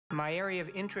My area of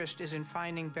interest is in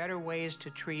finding better ways to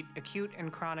treat acute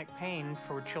and chronic pain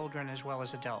for children as well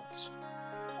as adults.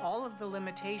 All of the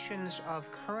limitations of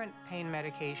current pain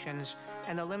medications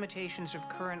and the limitations of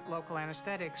current local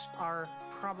anesthetics are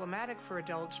problematic for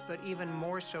adults, but even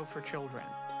more so for children.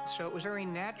 So it was very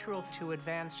natural to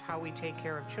advance how we take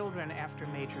care of children after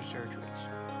major surgeries.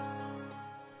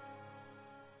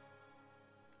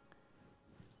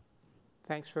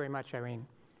 Thanks very much, Irene.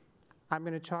 I'm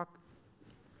going to talk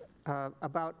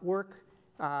about work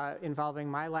involving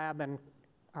my lab and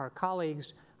our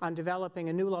colleagues on developing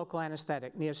a new local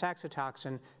anesthetic,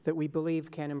 neosaxitoxin, that we believe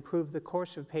can improve the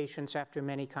course of patients after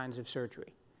many kinds of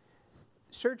surgery.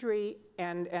 Surgery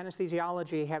and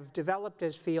anesthesiology have developed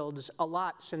as fields a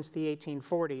lot since the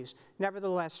 1840s.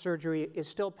 Nevertheless, surgery is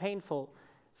still painful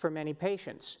for many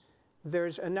patients.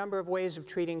 There's a number of ways of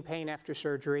treating pain after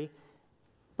surgery,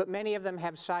 but many of them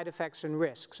have side effects and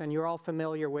risks, and you're all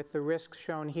familiar with the risks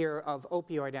shown here of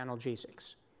opioid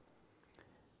analgesics.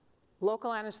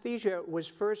 Local anesthesia was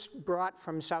first brought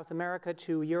from South America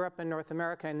to Europe and North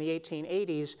America in the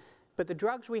 1880s, but the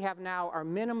drugs we have now are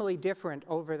minimally different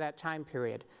over that time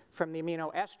period. From the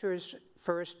amino esters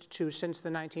first to, since the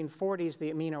 1940s,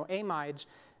 the aminoamides.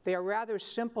 They are rather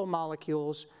simple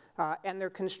molecules, and they're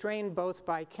constrained both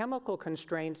by chemical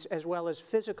constraints as well as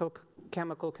physical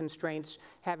chemical constraints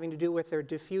having to do with their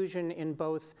diffusion in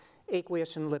both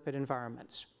aqueous and lipid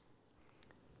environments.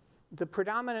 The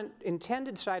predominant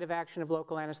intended site of action of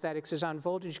local anesthetics is on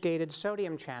voltage-gated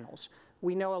sodium channels.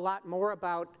 We know a lot more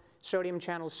about sodium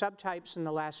channel subtypes in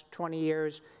the last 20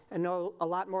 years and know a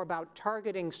lot more about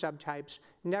targeting subtypes.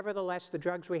 Nevertheless, the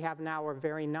drugs we have now are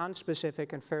very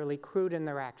nonspecific and fairly crude in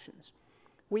their actions.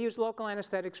 We use local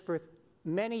anesthetics for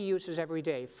many uses every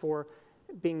day, for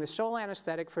being the sole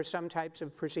anesthetic for some types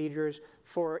of procedures,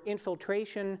 for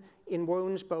infiltration in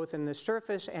wounds both in the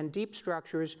surface and deep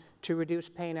structures to reduce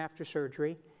pain after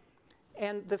surgery.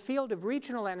 And the field of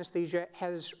regional anesthesia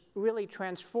has really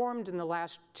transformed in the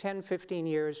last 10, 15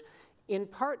 years, in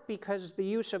part because the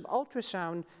use of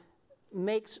ultrasound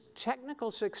makes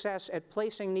technical success at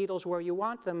placing needles where you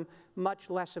want them much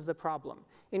less of the problem.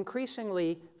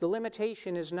 Increasingly, the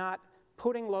limitation is not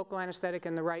putting local anesthetic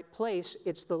in the right place,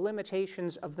 it's the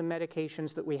limitations of the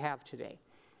medications that we have today.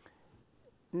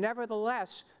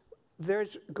 Nevertheless,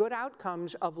 there's good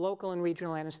outcomes of local and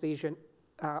regional anesthesia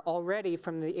already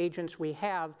from the agents we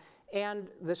have and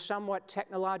the somewhat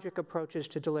technologic approaches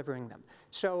to delivering them.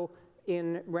 So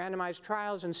in randomized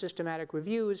trials and systematic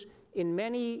reviews, in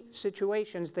many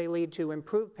situations they lead to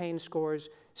improved pain scores,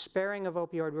 sparing of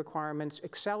opioid requirements,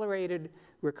 accelerated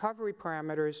recovery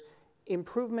parameters,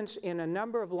 improvements in a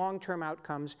number of long-term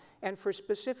outcomes, and for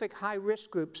specific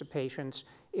high-risk groups of patients,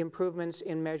 improvements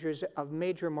in measures of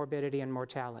major morbidity and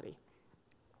mortality.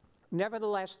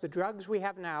 Nevertheless, the drugs we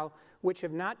have now, which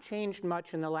have not changed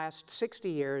much in the last 60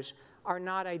 years, are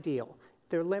not ideal.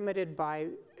 They're limited by,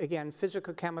 again,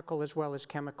 physicochemical as well as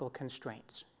chemical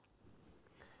constraints.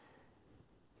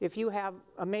 If you have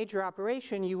a major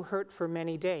operation, you hurt for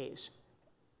many days.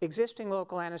 Existing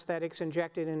local anesthetics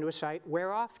injected into a site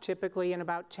wear off typically in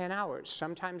about 10 hours.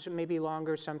 Sometimes it may be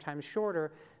longer, sometimes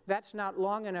shorter. That's not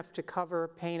long enough to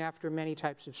cover pain after many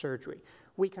types of surgery.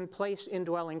 We can place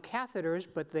indwelling catheters,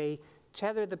 but they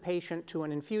tether the patient to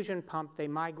an infusion pump, they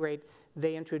migrate,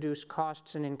 they introduce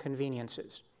costs and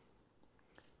inconveniences.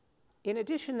 In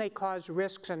addition, they cause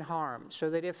risks and harm,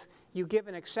 so that if you give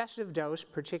an excessive dose,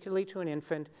 particularly to an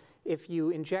infant, if you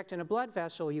inject in a blood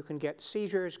vessel, you can get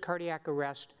seizures, cardiac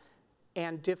arrest,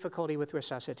 and difficulty with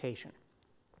resuscitation.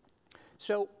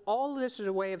 So all this is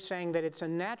a way of saying that it's a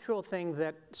natural thing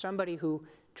that somebody who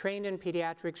trained in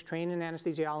pediatrics, trained in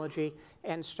anesthesiology,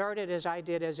 and started as I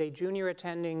did as a junior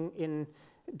attending in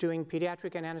doing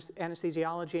pediatric and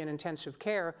anesthesiology and intensive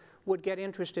care would get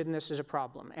interested in this as a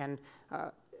problem. And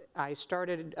I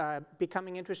started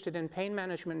becoming interested in pain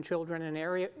management in children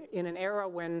in an era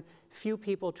when few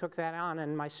people took that on,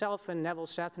 and myself and Neville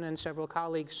Sethna and several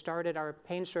colleagues started our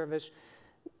pain service,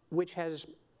 which has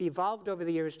evolved over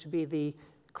the years to be the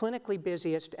clinically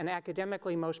busiest and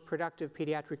academically most productive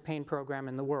pediatric pain program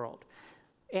in the world.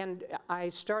 And I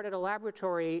started a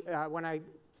laboratory when I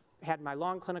had my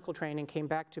long clinical training, came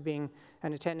back to being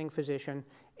an attending physician,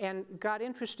 and got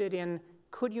interested in,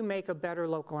 could you make a better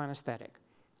local anesthetic?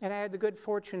 And I had the good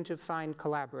fortune to find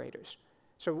collaborators.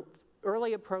 So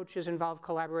early approaches involved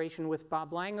collaboration with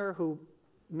Bob Langer, who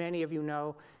many of you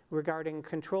know, regarding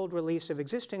controlled release of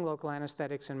existing local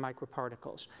anesthetics and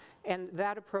microparticles. And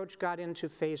that approach got into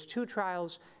phase 2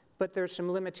 trials, but there's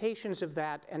some limitations of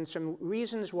that and some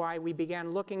reasons why we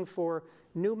began looking for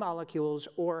new molecules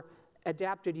or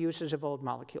adapted uses of old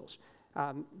molecules.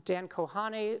 Dan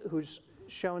Kohane, who's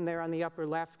shown there on the upper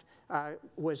left,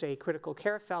 was a critical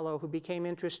care fellow who became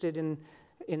interested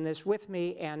in this with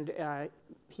me, and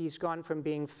he's gone from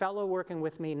being fellow working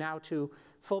with me now to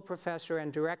full professor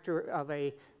and director of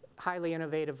a highly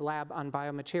innovative lab on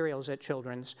biomaterials at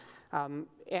Children's.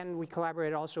 And we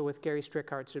collaborated also with Gary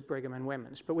Strickhartz at Brigham and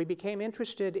Women's. But we became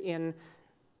interested in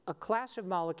a class of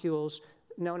molecules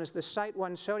known as the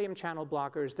Site-1 sodium channel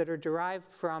blockers that are derived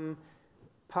from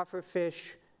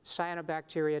pufferfish,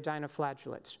 cyanobacteria,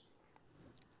 dinoflagellates.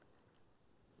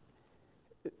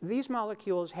 These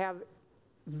molecules have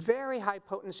very high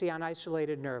potency on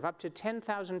isolated nerve, up to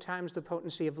 10,000 times the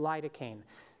potency of lidocaine.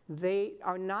 They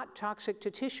are not toxic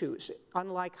to tissues,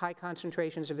 unlike high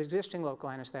concentrations of existing local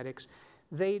anesthetics.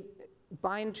 They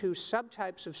bind to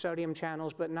subtypes of sodium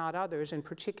channels, but not others, and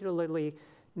particularly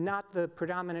not the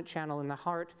predominant channel in the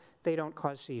heart. They don't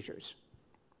cause seizures.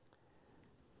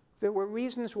 There were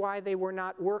reasons why they were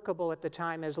not workable at the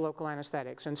time as local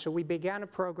anesthetics, and so we began a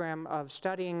program of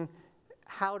studying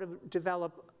how to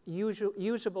develop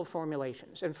usable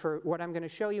formulations. And for what I'm going to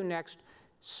show you next,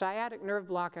 sciatic nerve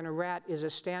block in a rat is a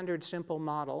standard simple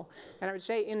model. And I would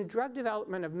say in drug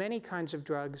development of many kinds of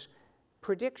drugs,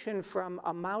 prediction from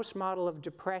a mouse model of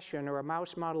depression or a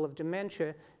mouse model of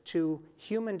dementia to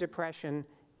human depression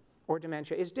or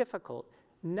dementia is difficult.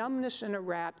 Numbness in a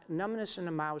rat, numbness in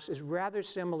a mouse is rather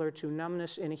similar to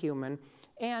numbness in a human,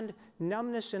 and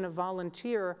numbness in a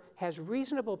volunteer has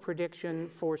reasonable prediction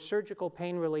for surgical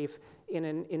pain relief in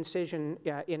an incision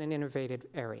in an innervated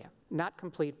area. Not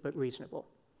complete, but reasonable.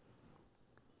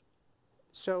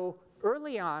 So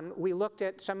early on, we looked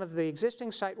at some of the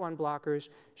existing Site-1 blockers,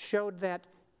 showed that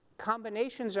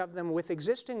combinations of them with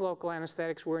existing local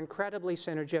anesthetics were incredibly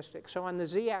synergistic. So on the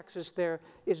z-axis there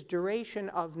is duration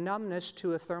of numbness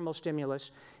to a thermal stimulus,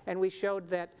 and we showed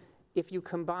that if you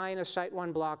combine a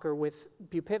Site-1 blocker with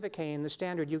bupivacaine, the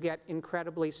standard, you get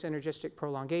incredibly synergistic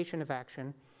prolongation of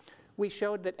action. We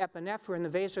showed that epinephrine,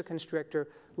 the vasoconstrictor,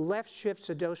 left shifts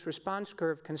a dose-response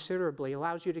curve considerably,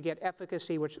 allows you to get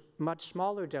efficacy with much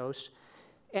smaller dose,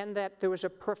 and that there was a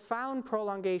profound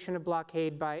prolongation of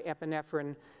blockade by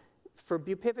epinephrine. For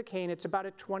bupivacaine, it's about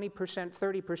a 20%,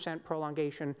 30%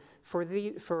 prolongation. For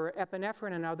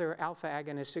epinephrine and other alpha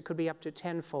agonists, it could be up to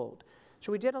 10-fold.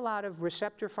 So we did a lot of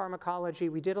receptor pharmacology.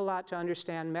 We did a lot to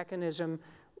understand mechanism,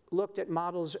 looked at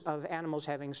models of animals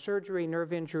having surgery,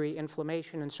 nerve injury,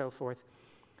 inflammation, and so forth.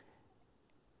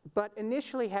 But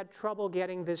initially had trouble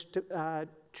getting this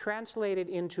translated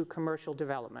into commercial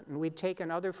development. And we'd taken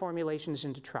other formulations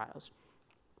into trials.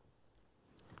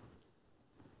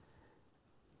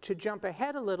 To jump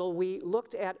ahead a little, we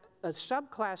looked at a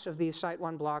subclass of these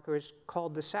Site-1 blockers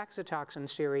called the saxitoxin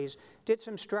series, did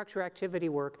some structure-activity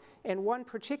work, and one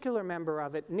particular member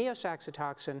of it,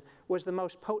 neosaxitoxin, was the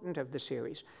most potent of the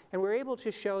series. And we were able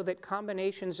to show that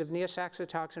combinations of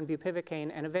neosaxitoxin,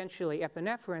 bupivacaine, and eventually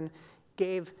epinephrine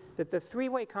gave that the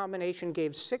three-way combination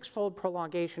gave 6-fold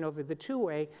prolongation over the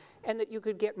two-way, and that you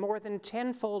could get more than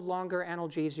 10-fold longer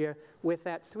analgesia with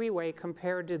that three-way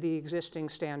compared to the existing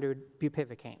standard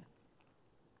bupivacaine.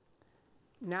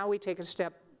 Now we take a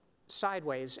step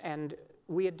sideways, and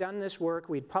we had done this work,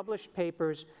 we'd published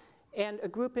papers, and a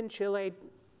group in Chile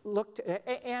looked,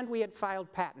 and we had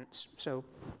filed patents. So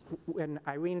when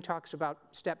Irene talks about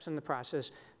steps in the process,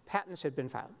 patents had been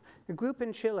filed. A group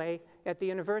in Chile at the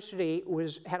university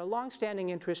had a long-standing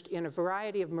interest in a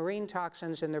variety of marine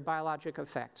toxins and their biologic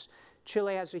effects.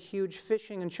 Chile has a huge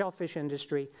fishing and shellfish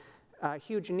industry, a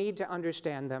huge need to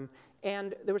understand them,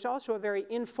 and there was also a very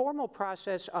informal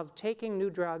process of taking new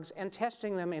drugs and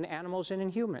testing them in animals and in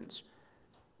humans.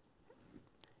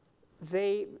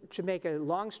 They, to make a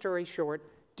long story short,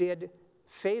 did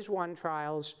phase 1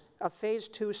 trials, a phase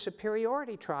 2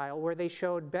 superiority trial where they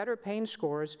showed better pain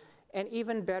scores and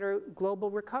even better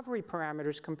global recovery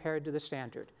parameters compared to the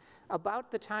standard. About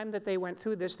the time that they went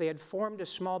through this, they had formed a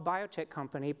small biotech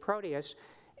company, Proteus,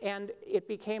 and it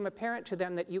became apparent to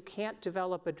them that you can't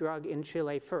develop a drug in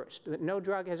Chile first, that no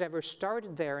drug has ever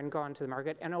started there and gone to the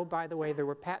market. And oh, by the way, there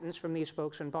were patents from these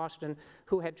folks in Boston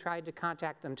who had tried to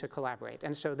contact them to collaborate.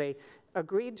 And so they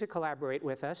agreed to collaborate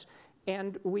with us.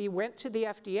 And we went to the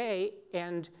FDA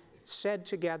and said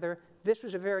together, this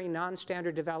was a very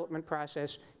non-standard development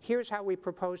process. Here's how we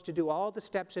propose to do all the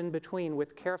steps in between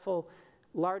with careful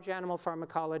large animal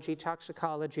pharmacology,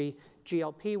 toxicology,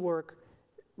 GLP work,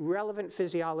 relevant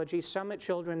physiology, some at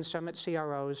children, some at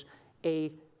CROs,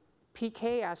 a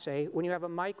PK assay. When you have a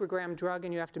microgram drug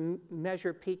and you have to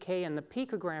measure PK in the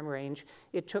picogram range,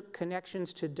 it took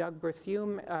connections to Doug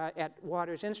Berthume at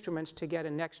Waters Instruments to get a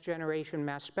next generation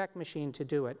mass spec machine to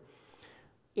do it.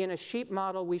 in a sheep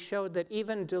model, we showed that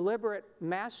even deliberate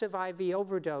massive IV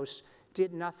overdose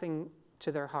did nothing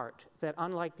to their heart, that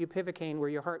unlike bupivacaine, where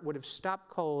your heart would have stopped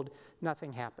cold,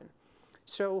 nothing happened.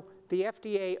 So the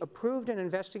FDA approved an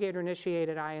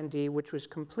investigator-initiated IND, which was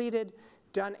completed,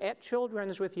 done at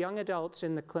Children's with young adults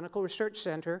in the Clinical Research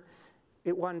Center.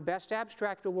 It won Best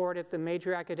Abstract Award at the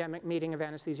major academic meeting of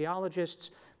anesthesiologists,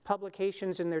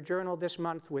 publications in their journal this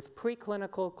month with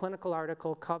preclinical, clinical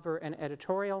article, cover, and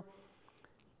editorial.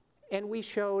 And we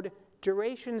showed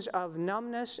durations of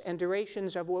numbness and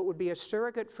durations of what would be a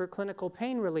surrogate for clinical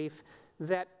pain relief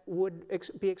that would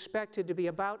be expected to be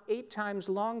about 8 times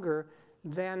longer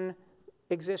than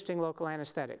existing local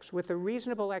anesthetics, with a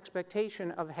reasonable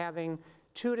expectation of having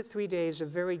 2 to 3 days of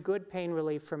very good pain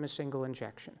relief from a single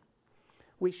injection.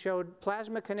 We showed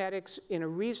plasma kinetics in a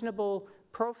reasonable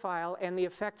profile and the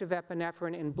effect of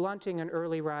epinephrine in blunting an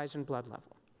early rise in blood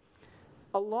level.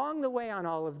 Along the way on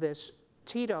all of this,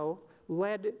 Tito,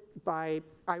 led by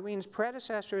Irene's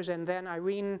predecessors and then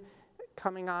Irene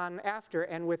coming on after,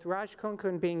 and with Raj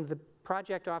Kunkun being the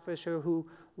project officer who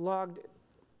logged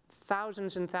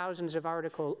thousands and thousands of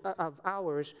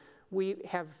hours, we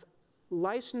have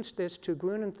licensed this to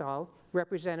Grunenthal,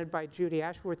 represented by Judy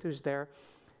Ashworth, who's there,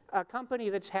 a company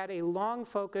that's had a long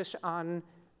focus on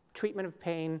treatment of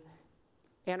pain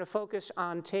and a focus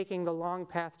on taking the long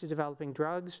path to developing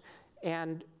drugs.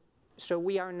 And so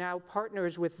we are now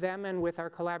partners with them and with our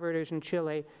collaborators in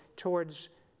Chile towards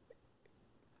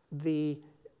the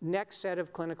next set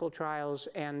of clinical trials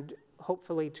and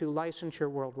hopefully to licensure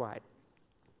worldwide.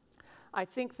 I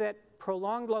think that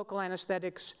prolonged local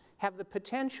anesthetics have the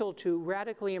potential to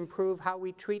radically improve how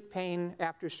we treat pain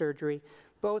after surgery,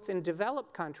 both in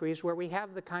developed countries where we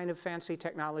have the kind of fancy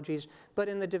technologies, but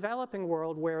in the developing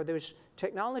world where there's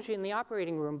technology in the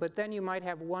operating room, but then you might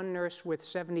have one nurse with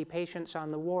 70 patients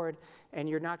on the ward, and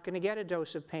you're not going to get a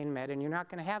dose of pain med, and you're not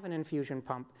going to have an infusion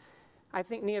pump. I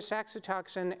think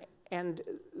neosaxitoxin and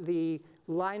the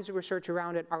lines of research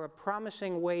around it are a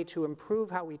promising way to improve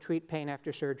how we treat pain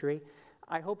after surgery.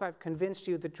 I hope I've convinced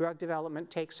you that drug development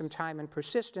takes some time and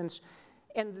persistence,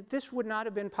 and that this would not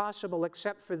have been possible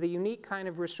except for the unique kind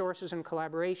of resources and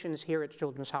collaborations here at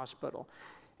Children's Hospital.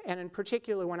 And in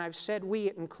particular, when I've said we,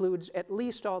 it includes at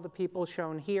least all the people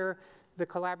shown here, the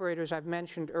collaborators I've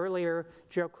mentioned earlier,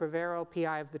 Joe Crivero,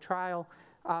 PI of the trial,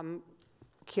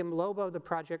 Kim Lobo, the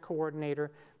project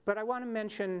coordinator. But I want to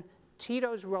mention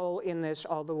Tito's role in this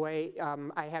all the way.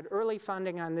 I had early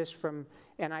funding on this from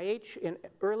NIH in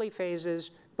early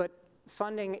phases, but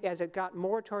funding as it got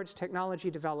more towards technology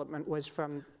development was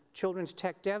from Children's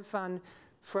Tech Dev Fund,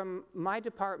 from my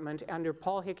department under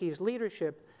Paul Hickey's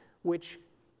leadership, which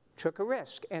took a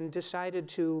risk and decided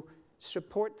to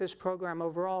support this program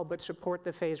overall, but support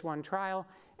the phase 1 trial,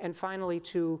 and finally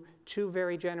to 2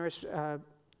 very generous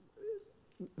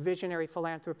visionary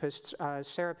philanthropists,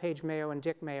 Sarah Page Mayo and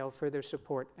Dick Mayo, for their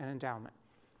support and endowment.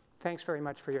 Thanks very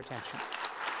much for your attention.